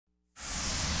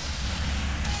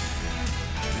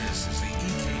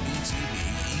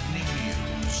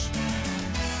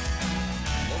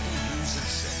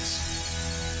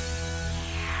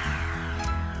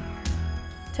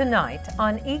Tonight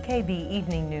on EKB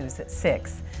Evening News at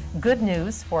 6, good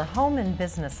news for home and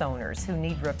business owners who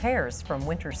need repairs from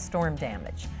winter storm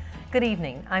damage. Good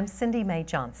evening, I'm Cindy Mae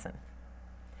Johnson.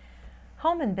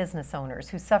 Home and business owners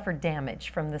who suffered damage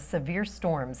from the severe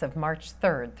storms of March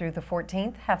 3rd through the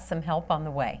 14th have some help on the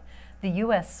way. The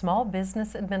U.S. Small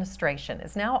Business Administration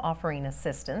is now offering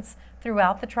assistance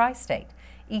throughout the tri-state.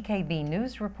 EKB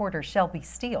News reporter Shelby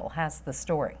Steele has the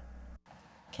story.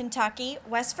 Kentucky,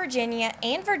 West Virginia,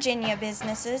 and Virginia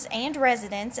businesses and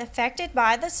residents affected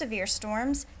by the severe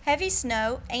storms, heavy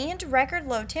snow, and record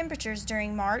low temperatures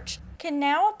during March can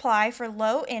now apply for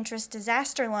low-interest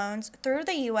disaster loans through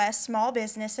the U.S. Small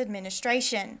Business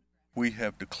Administration. We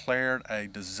have declared a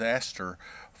disaster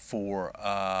for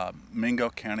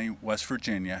Mingo County, West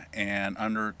Virginia, and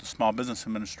under the Small Business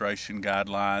Administration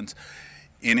guidelines,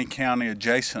 any county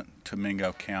adjacent to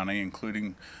Mingo County,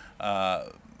 including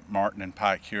Martin and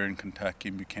Pike here in Kentucky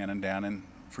and Buchanan down in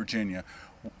Virginia,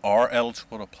 are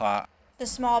eligible to apply. The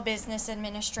Small Business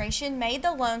Administration made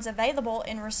the loans available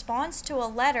in response to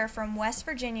a letter from West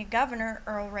Virginia Governor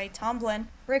Earl Ray Tomblin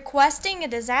requesting a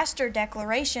disaster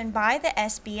declaration by the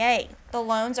SBA. The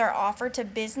loans are offered to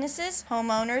businesses,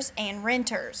 homeowners, and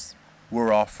renters.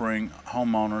 We're offering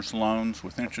homeowners loans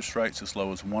with interest rates as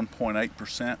low as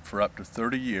 1.8% for up to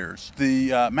 30 years.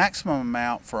 The maximum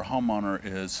amount for a homeowner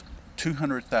is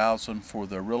 $200,000 for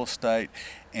their real estate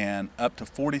and up to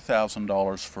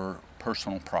 $40,000 for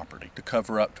personal property to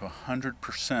cover up to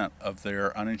 100% of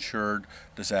their uninsured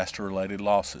disaster-related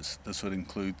losses. This would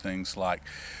include things like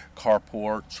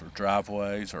carports or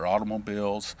driveways or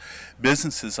automobiles.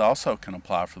 Businesses also can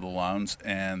apply for the loans,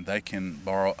 and they can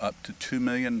borrow up to $2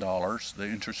 million. The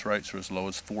interest rates are as low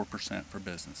as 4% for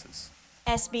businesses.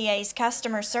 SBA's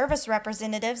customer service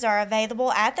representatives are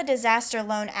available at the Disaster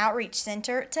Loan Outreach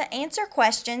Center to answer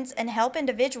questions and help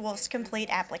individuals complete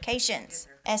applications.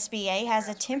 SBA has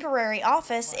a temporary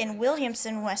office in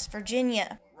Williamson, West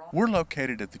Virginia. We're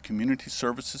located at the Community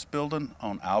Services Building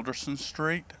on Alderson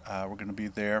Street. We're going to be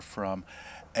there from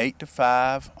 8 to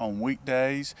 5 on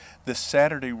weekdays. This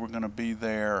Saturday we're going to be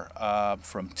there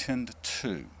from 10 to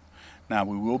 2. Now,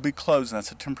 we will be closing.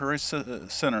 That's a temporary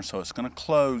center, so it's going to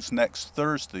close next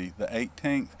Thursday, the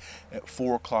 18th, at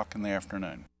 4 o'clock in the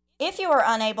afternoon. If you are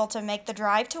unable to make the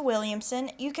drive to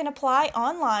Williamson, you can apply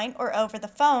online or over the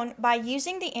phone by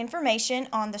using the information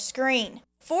on the screen.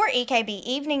 For EKB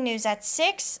Evening News at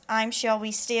 6, I'm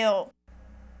Shelby Steele.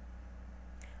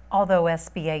 Although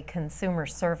SBA consumer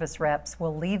service reps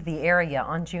will leave the area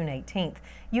on June 18th,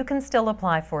 you can still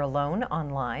apply for a loan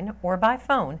online or by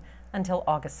phone until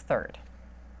August 3rd.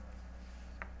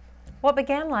 What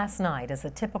began last night as a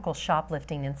typical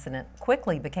shoplifting incident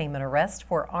quickly became an arrest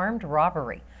for armed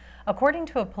robbery. According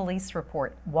to a police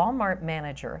report, Walmart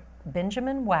manager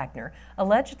Benjamin Wagner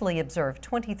allegedly observed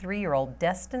 23-year-old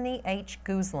Destiny H.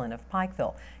 Guzlin of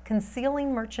Pikeville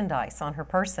concealing merchandise on her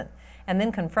person and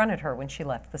then confronted her when she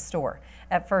left the store.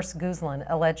 At first, Guzlin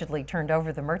allegedly turned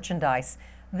over the merchandise,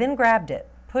 then grabbed it,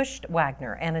 pushed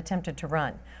Wagner, and attempted to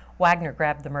run. Wagner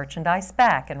grabbed the merchandise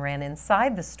back and ran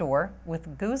inside the store,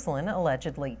 with Guzlin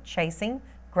allegedly chasing,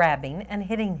 grabbing, and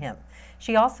hitting him.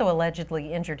 She also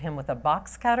allegedly injured him with a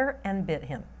box cutter and bit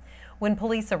him. When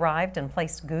police arrived and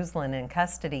placed Guzlin in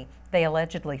custody, they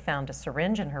allegedly found a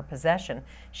syringe in her possession.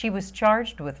 She was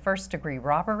charged with first-degree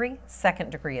robbery,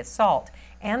 second-degree assault,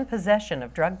 and possession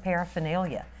of drug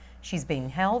paraphernalia. She's being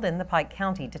held in the Pike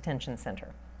County Detention Center.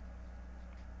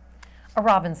 A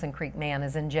Robinson Creek man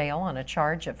is in jail on a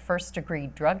charge of first-degree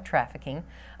drug trafficking.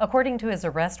 According to his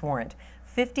arrest warrant,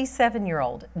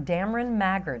 57-year-old Damron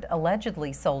Maggard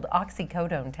allegedly sold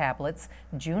oxycodone tablets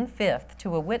June 5th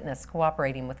to a witness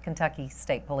cooperating with Kentucky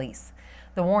State Police.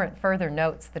 The warrant further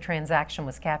notes the transaction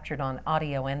was captured on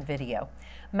audio and video.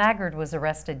 Maggard was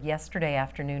arrested yesterday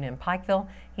afternoon in Pikeville.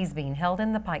 He's being held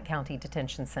in the Pike County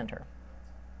Detention Center.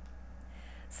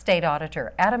 State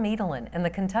Auditor Adam Edelin and the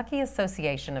Kentucky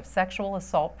Association of Sexual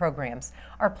Assault Programs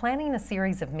are planning a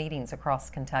series of meetings across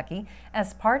Kentucky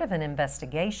as part of an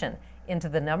investigation into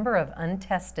the number of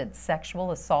untested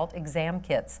sexual assault exam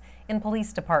kits in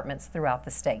police departments throughout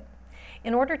the state.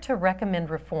 In order to recommend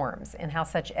reforms in how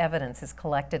such evidence is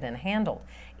collected and handled,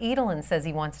 Edelin says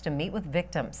he wants to meet with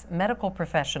victims, medical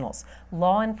professionals,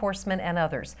 law enforcement, and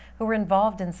others who are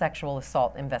involved in sexual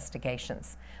assault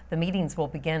investigations. The meetings will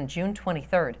begin June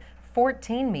 23rd.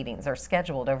 14 meetings are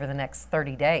scheduled over the next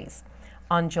 30 days.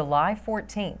 On July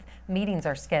 14th, meetings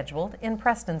are scheduled in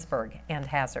Prestonsburg and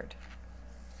Hazard.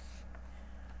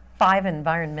 5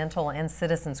 environmental and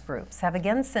citizens groups have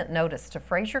again sent notice to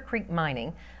Fraser Creek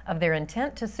Mining of their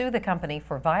intent to sue the company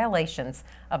for violations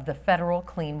of the Federal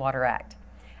Clean Water Act.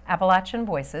 Appalachian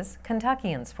Voices,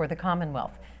 Kentuckians for the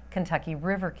Commonwealth, Kentucky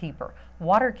Riverkeeper,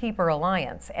 Waterkeeper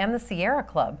Alliance, and the Sierra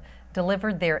Club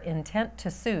delivered their intent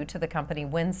to sue to the company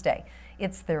Wednesday.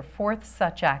 It's their fourth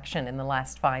such action in the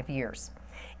last 5 years.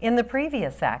 In the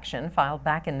previous action, filed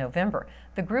back in November,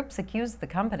 the groups accused the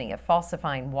company of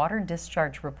falsifying water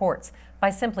discharge reports by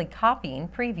simply copying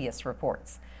previous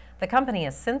reports. The company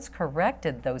has since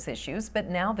corrected those issues, but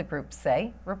now the groups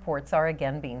say reports are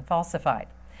again being falsified.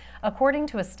 According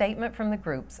to a statement from the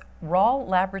groups, raw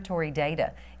laboratory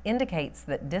data indicates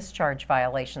that discharge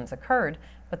violations occurred,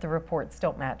 but the reports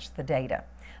don't match the data.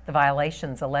 The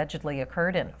violations allegedly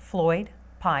occurred in Floyd,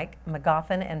 Pike,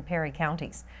 Magoffin, and Perry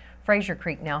counties. Fraser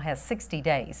Creek now has 60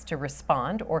 days to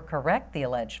respond or correct the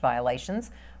alleged violations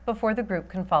before the group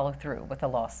can follow through with a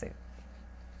lawsuit.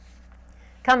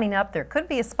 Coming up, there could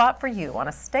be a spot for you on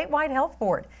a statewide health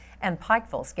board, and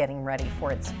Pikeville's getting ready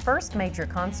for its first major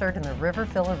concert in the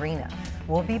Riverville Arena.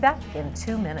 We'll be back in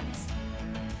 2 minutes.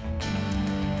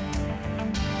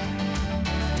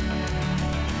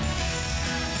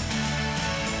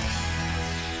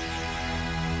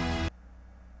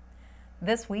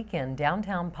 This weekend,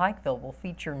 downtown Pikeville will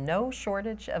feature no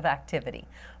shortage of activity.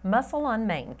 Muscle on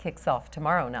Main kicks off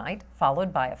tomorrow night,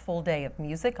 followed by a full day of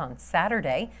music on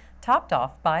Saturday, topped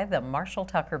off by the Marshall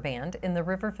Tucker Band in the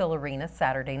Riverville Arena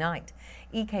Saturday night.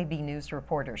 EKB News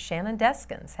reporter Shannon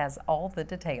Deskins has all the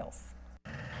details.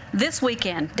 This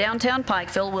weekend, downtown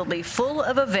Pikeville will be full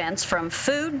of events from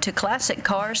food to classic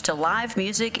cars to live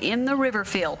music in the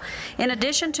Riverville. In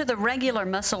addition to the regular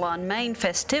Muscle on Main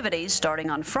festivities starting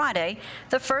on Friday,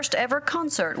 the first ever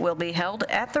concert will be held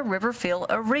at the Riverville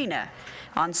Arena.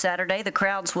 On Saturday, the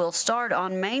crowds will start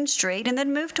on Main Street and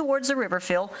then move towards the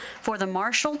Riverville for the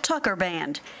Marshall Tucker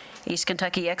Band. East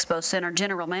Kentucky Expo Center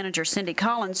General Manager Cindy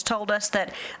Collins told us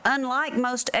that unlike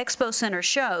most Expo Center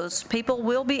shows, people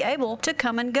will be able to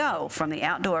come and go from the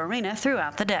outdoor arena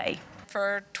throughout the day.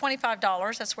 For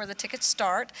 $25, that's where the tickets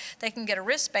start. They can get a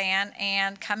wristband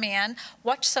and come in,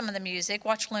 watch some of the music,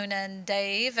 watch Luna and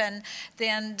Dave, and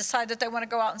then decide that they want to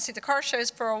go out and see the car shows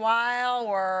for a while,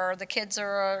 or the kids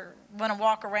want to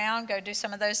walk around, go do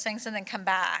some of those things, and then come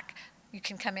back. You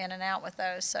can come in and out with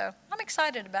those, so I'm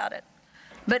excited about it.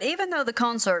 But even though the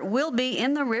concert will be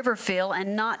in the Riverville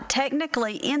and not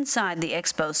technically inside the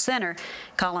Expo Center,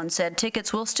 Collins said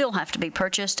tickets will still have to be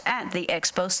purchased at the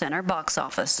Expo Center box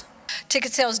office.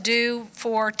 Ticket sales do,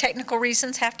 for technical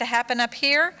reasons, have to happen up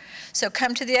here. So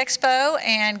come to the Expo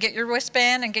and get your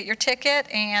wristband and get your ticket,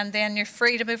 and then you're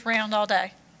free to move around all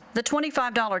day. The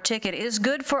 $25 ticket is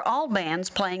good for all bands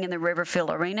playing in the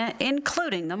Riverville Arena,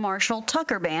 including the Marshall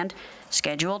Tucker Band,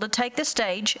 scheduled to take the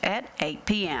stage at 8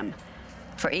 p.m.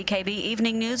 For EKB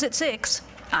Evening News at 6,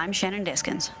 I'm Shannon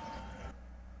Deskins.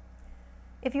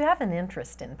 If you have an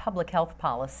interest in public health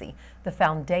policy, the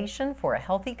Foundation for a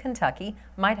Healthy Kentucky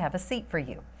might have a seat for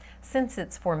you. Since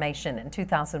its formation in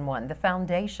 2001, the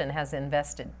foundation has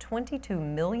invested $22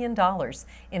 million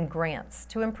in grants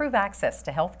to improve access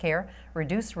to health care,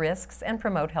 reduce risks, and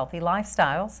promote healthy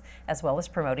lifestyles, as well as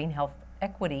promoting health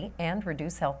equity and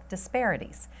reduce health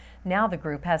disparities. Now the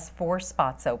group has 4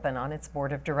 spots open on its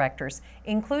board of directors,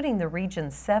 including the Region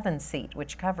 7 seat,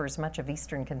 which covers much of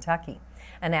eastern Kentucky.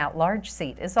 An at-large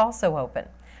seat is also open.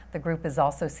 The group is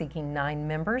also seeking 9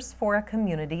 members for a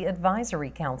community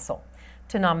advisory council.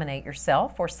 To nominate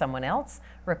yourself or someone else,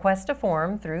 request a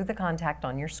form through the contact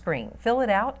on your screen. Fill it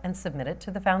out and submit it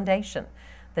to the foundation.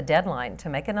 The deadline to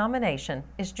make a nomination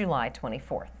is July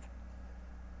 24th.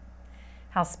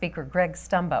 House Speaker Greg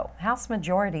Stumbo, House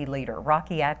Majority Leader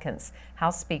Rocky Adkins,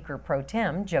 House Speaker Pro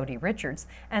Tem Jody Richards,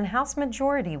 and House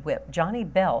Majority Whip Johnny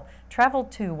Bell traveled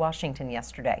to Washington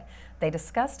yesterday. They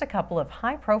discussed a couple of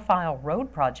high-profile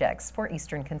road projects for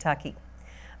eastern Kentucky.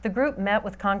 The group met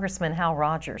with Congressman Hal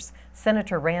Rogers,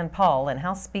 Senator Rand Paul, and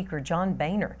House Speaker John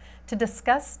Boehner to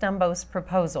discuss Stumbo's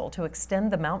proposal to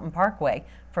extend the Mountain Parkway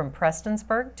from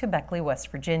Prestonsburg to Beckley,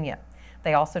 West Virginia.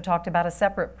 They also talked about a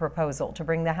separate proposal to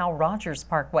bring the Hal Rogers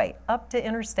Parkway up to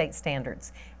interstate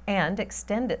standards and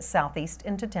extend it southeast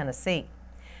into Tennessee.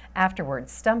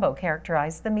 Afterwards, Stumbo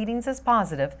characterized the meetings as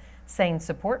positive, saying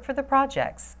support for the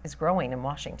projects is growing in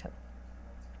Washington.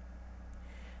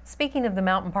 Speaking of the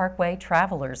Mountain Parkway,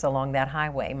 travelers along that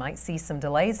highway might see some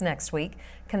delays next week.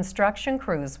 Construction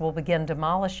crews will begin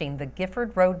demolishing the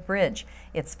Gifford Road Bridge.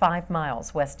 It's 5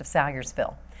 miles west of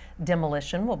Salyersville.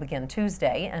 Demolition will begin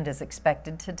Tuesday and is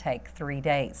expected to take 3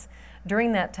 days.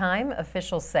 During that time,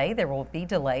 officials say there will be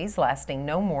delays lasting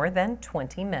no more than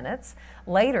 20 minutes.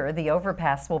 Later, the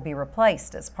overpass will be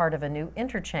replaced as part of a new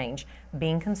interchange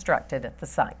being constructed at the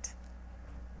site.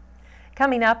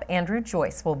 Coming up, Andrew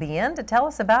Joyce will be in to tell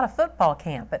us about a football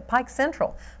camp at Pike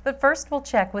Central. But first, we'll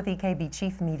check with EKB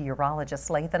Chief Meteorologist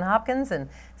Lathan Hopkins and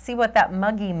see what that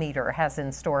muggy meter has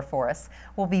in store for us.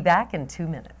 We'll be back in 2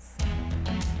 minutes.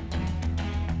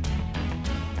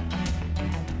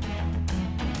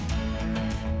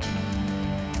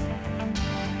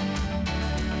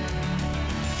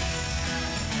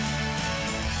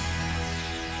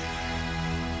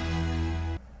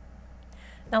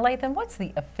 Now, Lathan, what's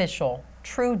the official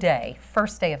true day,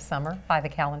 first day of summer by the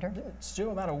calendar? It's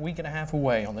still about a week and a half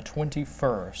away on the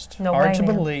 21st. No Hard way, to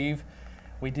man. believe.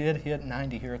 We did hit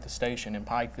 90 here at the station in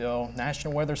Pikeville.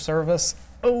 National Weather Service,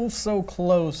 oh, so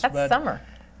close. That's but summer.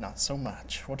 not so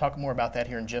much. We'll talk more about that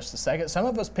here in just a second. Some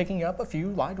of us picking up a few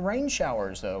light rain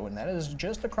showers, though, and that is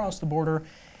just across the border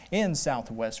in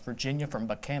southwest Virginia from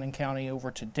Buchanan County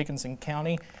over to Dickinson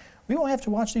County. We will have to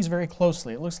watch these very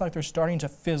closely. It looks like they're starting to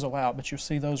fizzle out, but you'll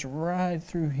see those right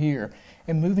through here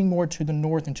and moving more to the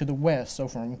north and to the west. So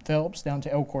from Phelps down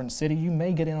to Elkhorn City, you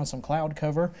may get in on some cloud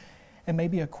cover and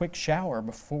maybe a quick shower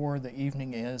before the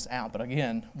evening is out. But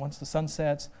again, once the sun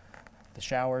sets, the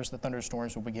showers, the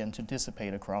thunderstorms will begin to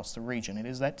dissipate across the region. It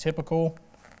is that typical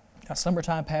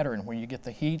summertime pattern where you get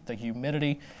the heat, the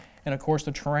humidity, and of course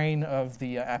the terrain of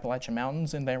the Appalachian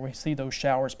Mountains, and there we see those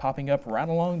showers popping up right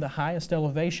along the highest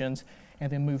elevations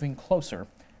and then moving closer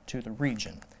to the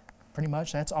region. Pretty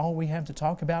much that's all we have to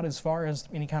talk about as far as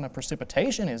any kind of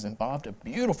precipitation is involved. A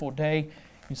beautiful day.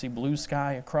 You see blue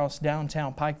sky across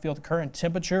downtown Pikeville. The current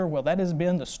temperature, well, that has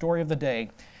been the story of the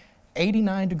day.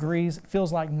 89 degrees, it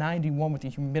feels like 91 with the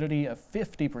humidity of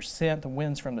 50%. The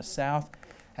winds from the south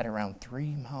at around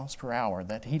 3 miles per hour.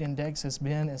 That heat index has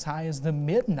been as high as the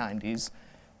mid-90s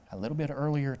a little bit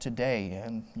earlier today,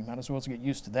 and you might as well get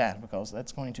used to that because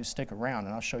that's going to stick around,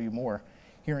 and I'll show you more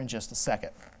here in just a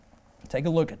second. Take a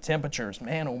look at temperatures.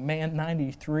 Man, oh man,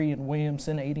 93 in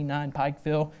Williamson, 89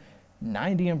 Pikeville,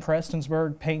 90 in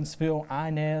Prestonsburg, Paintsville,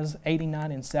 Inez,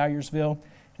 89 in Salyersville,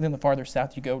 and then the farther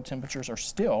south you go, temperatures are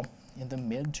still in the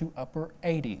mid to upper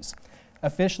 80s.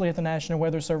 Officially at the National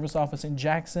Weather Service office in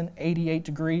Jackson, 88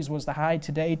 degrees was the high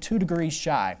today, 2 degrees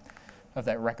shy of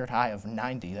that record high of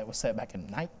 90 that was set back in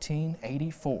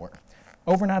 1984.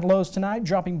 Overnight lows tonight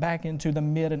dropping back into the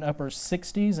mid and upper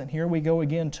 60s, and here we go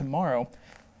again tomorrow.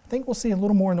 I think we'll see a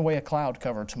little more in the way of cloud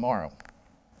cover tomorrow.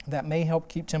 That may help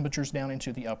keep temperatures down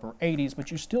into the upper 80s,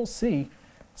 but you still see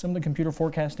some of the computer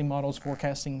forecasting models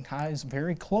forecasting highs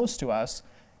very close to us,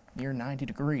 near 90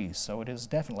 degrees, so it is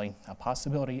definitely a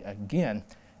possibility again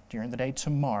during the day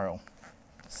tomorrow.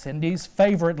 Cindy's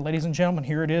favorite, ladies and gentlemen,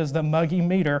 here it is, the muggy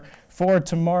meter. For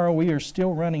tomorrow, we are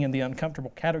still running in the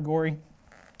uncomfortable category.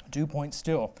 Dew point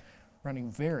still running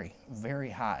very, very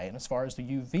high. And as far as the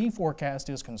UV forecast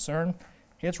is concerned,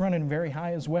 it's running very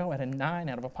high as well at a 9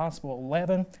 out of a possible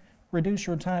 11. Reduce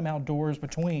your time outdoors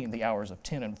between the hours of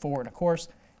 10 and 4. And of course,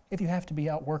 if you have to be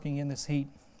out working in this heat,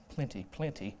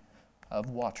 plenty of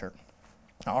water.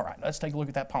 All right, let's take a look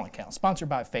at that pollen count. Sponsored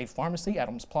by Faith Pharmacy,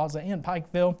 Adams Plaza in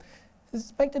Pikeville. It's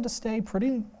expected to stay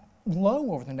pretty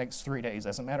low over the next 3 days.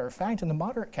 As a matter of fact, in the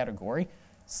moderate category,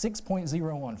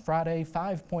 6.0 on Friday,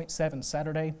 5.7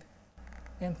 Saturday,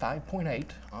 and 5.8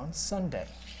 on Sunday.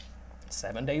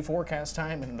 7-day forecast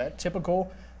time and that typical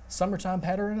summertime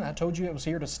pattern. I told you it was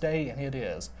here to stay, and it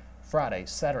is. Friday,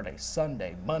 Saturday,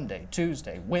 Sunday, Monday,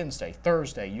 Tuesday, Wednesday,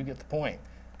 Thursday, you get the point.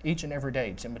 Each and every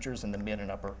day, temperatures in the mid and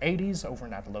upper 80s,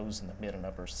 overnight lows in the mid and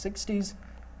upper 60s,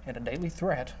 and a daily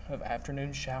threat of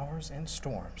afternoon showers and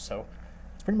storms. So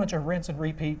it's pretty much a rinse and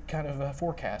repeat kind of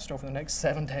forecast over the next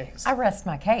 7 days. I rest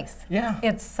my case. Yeah.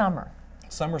 It's summer.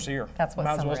 Summer's here. That's what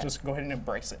Might as summer well is. just go ahead and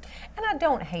embrace it. And I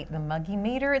don't hate the muggy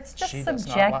meter. It's just She does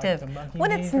not subjective. like the muggy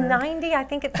When it's meter. 90, I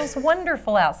think it feels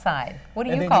wonderful outside. What do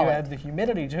you And then call you it? add the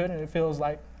humidity to it, and it feels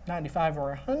like 95 or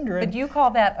 100. But you call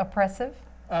that oppressive?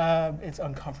 It's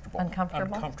uncomfortable.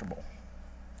 Uncomfortable? Uncomfortable.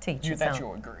 Teach You, it that sound.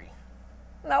 you'll agree.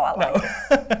 No, I like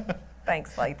it.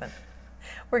 Thanks, Lathan.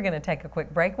 We're going to take a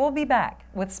quick break. We'll be back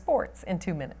with sports in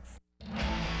 2 minutes.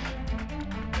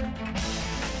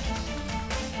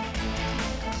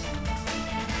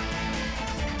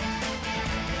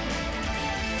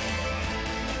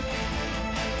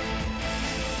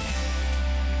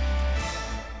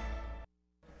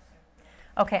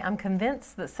 Okay, I'm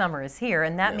convinced that summer is here,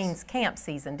 and that Yes. means camp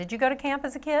season. Did you go to camp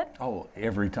as a kid? Oh,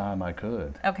 every time I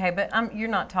could. Okay, but you're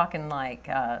not talking like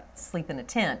sleep in a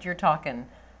tent. You're talking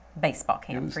baseball It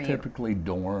camp was for you. typically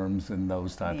dorms and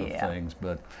those type Yeah. of things,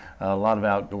 but a lot of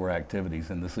outdoor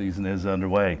activities, and the season is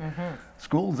underway. Mm-hmm.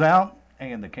 School's out,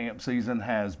 and the camp season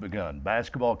has begun.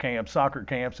 Basketball camps, soccer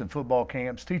camps, and football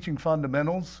camps teaching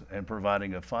fundamentals and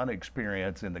providing a fun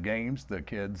experience in the games the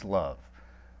kids love.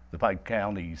 The Pike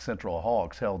County Central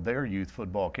Hawks held their youth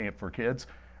football camp for kids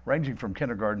ranging from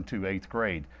kindergarten to 8th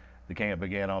grade. The camp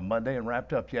began on Monday and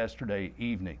wrapped up yesterday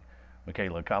evening.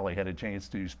 Michaela Colley had a chance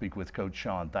to speak with Coach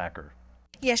Sean Thacker.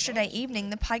 Yesterday evening,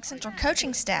 the Pike Central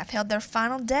coaching staff held their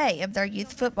final day of their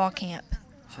youth football camp.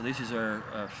 So this is our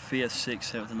 5th,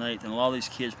 6th, 7th, and 8th, and a lot of these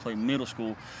kids play middle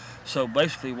school. So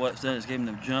basically what it's done is giving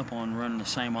them a jump on running the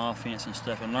same offense and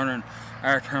stuff and learning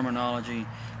our terminology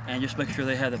and just making sure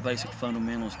they have the basic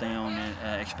fundamentals down,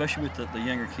 and especially with the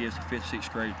younger kids, the 5th,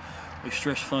 6th grade. We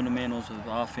stress fundamentals of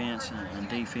offense and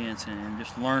defense and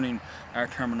just learning our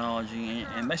terminology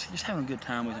and basically just having a good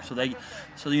time with them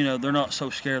so you know they're not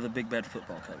so scared of the big bad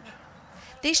football coach.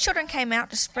 These children came out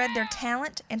to spread their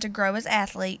talent and to grow as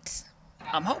athletes.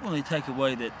 I'm hoping they take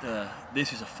away that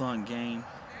this is a fun game.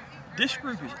 This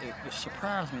group it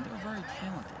surprised me. They're very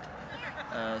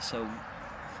talented. So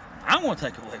I want to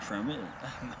take away from it.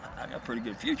 I got a pretty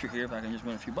good future here if I can just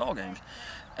win a few ball games.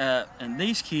 And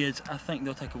these kids, I think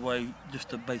they'll take away just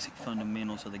the basic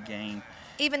fundamentals of the game.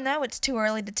 Even though it's too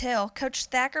early to tell, Coach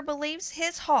Thacker believes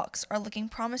his Hawks are looking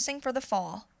promising for the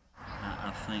fall.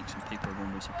 I think some people are going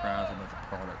to be surprised about the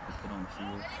product we put on the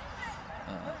field.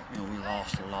 You know, we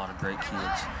lost a lot of great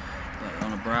kids. But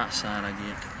on the bright side, I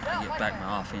get back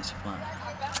my offensive line.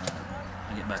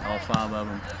 I get back all 5 of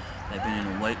them. They've been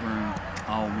in the weight room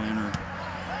all winter.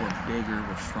 We're bigger,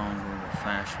 we're stronger, we're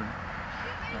faster.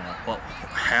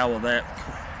 How will that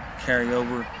carry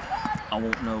over? I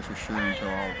won't know for sure until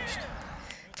August.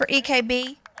 For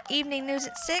EKB, Evening News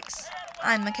at 6,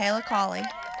 I'm Michaela Colley.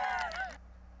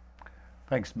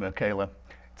 Thanks, Michaela.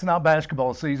 It's not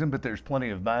basketball season, but there's plenty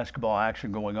of basketball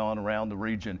action going on around the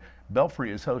region.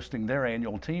 Belfry is hosting their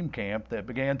annual team camp that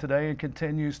began today and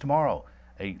continues tomorrow.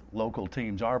 8 local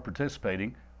teams are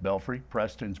participating: Belfry,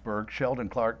 Prestonsburg, Sheldon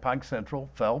Clark, Pike Central,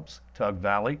 Phelps, Tug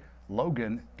Valley,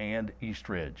 Logan, and East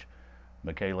Ridge.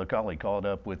 Michaela Colley called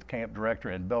up with camp director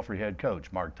and Belfry head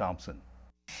coach Mark Thompson.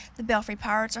 The Belfry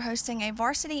Pirates are hosting a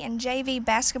varsity and JV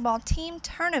basketball team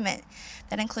tournament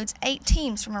that includes 8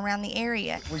 teams from around the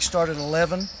area. We start at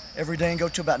 11 every day and go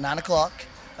to about 9 o'clock.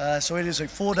 So it is a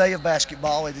full day of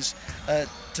basketball. It is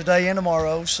today and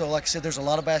tomorrow. So like I said, there's a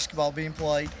lot of basketball being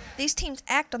played. These teams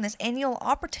act on this annual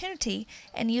opportunity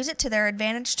and use it to their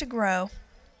advantage to grow.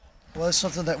 Well, it's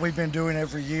something that we've been doing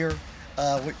every year.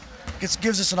 It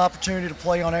gives us an opportunity to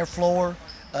play on our floor.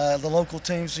 The local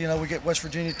teams, you know, we get West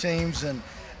Virginia teams and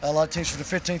a lot of teams from the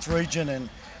 15th region, and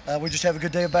we just have a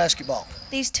good day of basketball.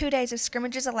 These 2 days of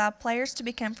scrimmages allow players to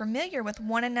become familiar with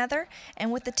one another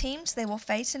and with the teams they will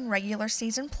face in regular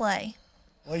season play.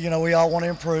 Well, you know, we all want to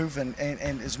improve, and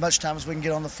as much time as we can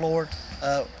get on the floor,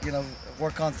 you know,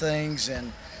 work on things.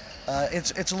 And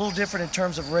it's a little different in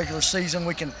terms of regular season.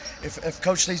 We can, if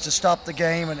coach needs to stop the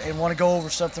game and want to go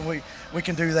over something, we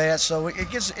can do that. So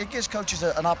it gives coaches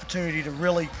an opportunity to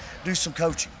really do some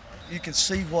coaching. You can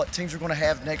see what teams are going to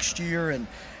have next year and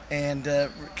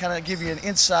kind of give you an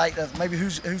insight of maybe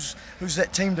who's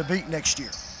that team to beat next year.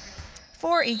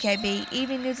 For EKB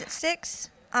Evening News at 6,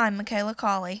 I'm Michaela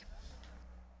Colley.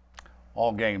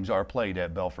 All games are played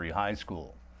at Belfry High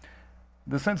School.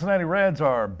 The Cincinnati Reds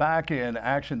are back in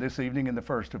action this evening in the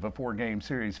first of a 4-game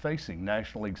series facing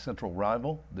National League Central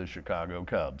rival, the Chicago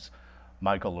Cubs.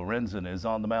 Michael Lorenzen is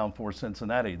on the mound for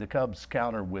Cincinnati. The Cubs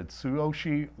counter with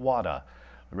Tsuyoshi Wada.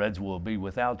 The Reds will be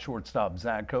without shortstop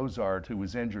Zach Cozart, who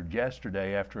was injured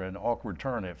yesterday after an awkward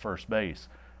turn at first base.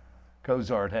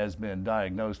 Cozart has been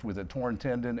diagnosed with a torn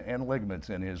tendon and ligaments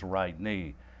in his right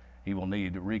knee. He will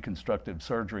need reconstructive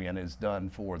surgery and is done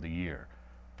for the year.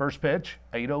 First pitch,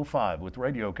 8:05, with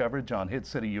radio coverage on Hit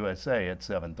City USA at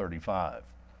 7:35.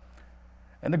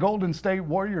 And the Golden State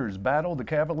Warriors battle the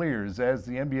Cavaliers as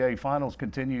the NBA Finals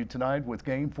continue tonight with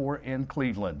Game 4 in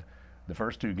Cleveland. The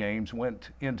first 2 games went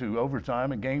into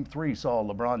overtime, and Game 3 saw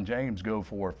LeBron James go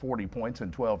for 40 points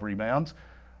and 12 rebounds.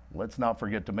 Let's not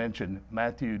forget to mention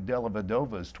Matthew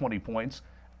Dellavedova's 20 points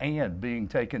and being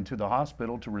taken to the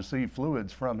hospital to receive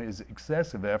fluids from his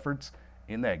excessive efforts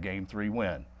in that Game 3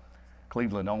 win.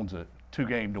 Cleveland owns a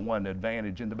 2-1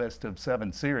 advantage in the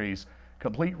best-of-7 series.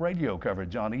 Complete radio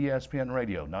coverage on ESPN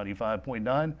Radio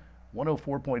 95.9,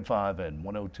 104.5, and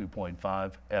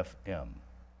 102.5 FM.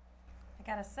 I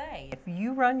gotta say, if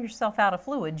you run yourself out of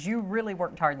fluids, you really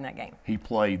worked hard in that game. He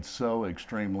played so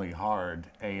extremely hard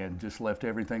and just left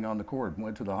everything on the court.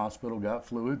 Went to the hospital, got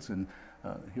fluids, and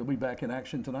he'll be back in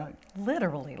action tonight.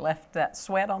 Literally left that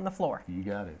sweat on the floor. You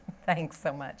got it. Thanks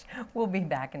so much. We'll be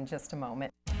back in just a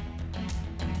moment.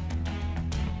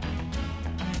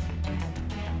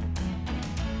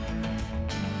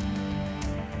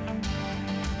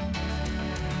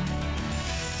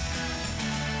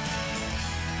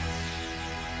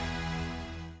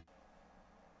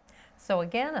 So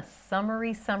again, a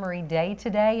summery day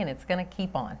today, and it's going to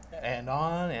keep on. And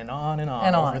on and on and on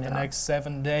And over on the and next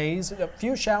 7 days. A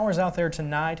few showers out there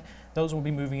tonight. Those will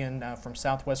be moving in from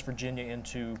southwest Virginia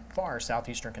into far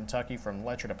southeastern Kentucky from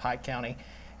Letcher to Pike County.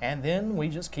 And then we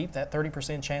just keep that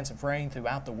 30% chance of rain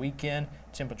throughout the weekend.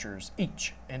 Temperatures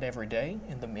each and every day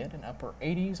in the mid and upper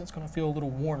 80s. It's going to feel a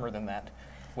little warmer than that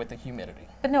with the humidity.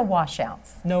 But no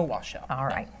washouts. No washout. All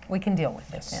right, we can deal with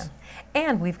this Yes. then.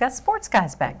 And we've got Sports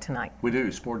Guys back tonight. We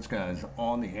do. Sports Guys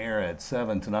on the air at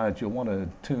 7 tonight. You'll want to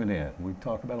tune in. We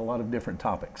talk about a lot of different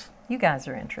topics. You guys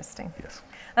are interesting. Yes.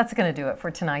 That's going to do it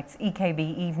for tonight's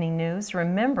EKB Evening News.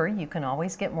 Remember, you can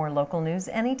always get more local news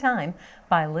anytime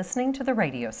by listening to the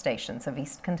radio stations of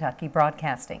East Kentucky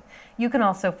Broadcasting. You can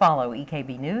also follow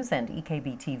EKB News and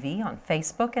EKB TV on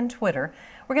Facebook and Twitter.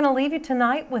 We're going to leave you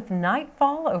tonight with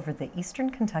nightfall over the eastern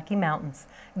Kentucky mountains.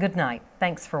 Good night.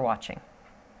 Thanks for watching.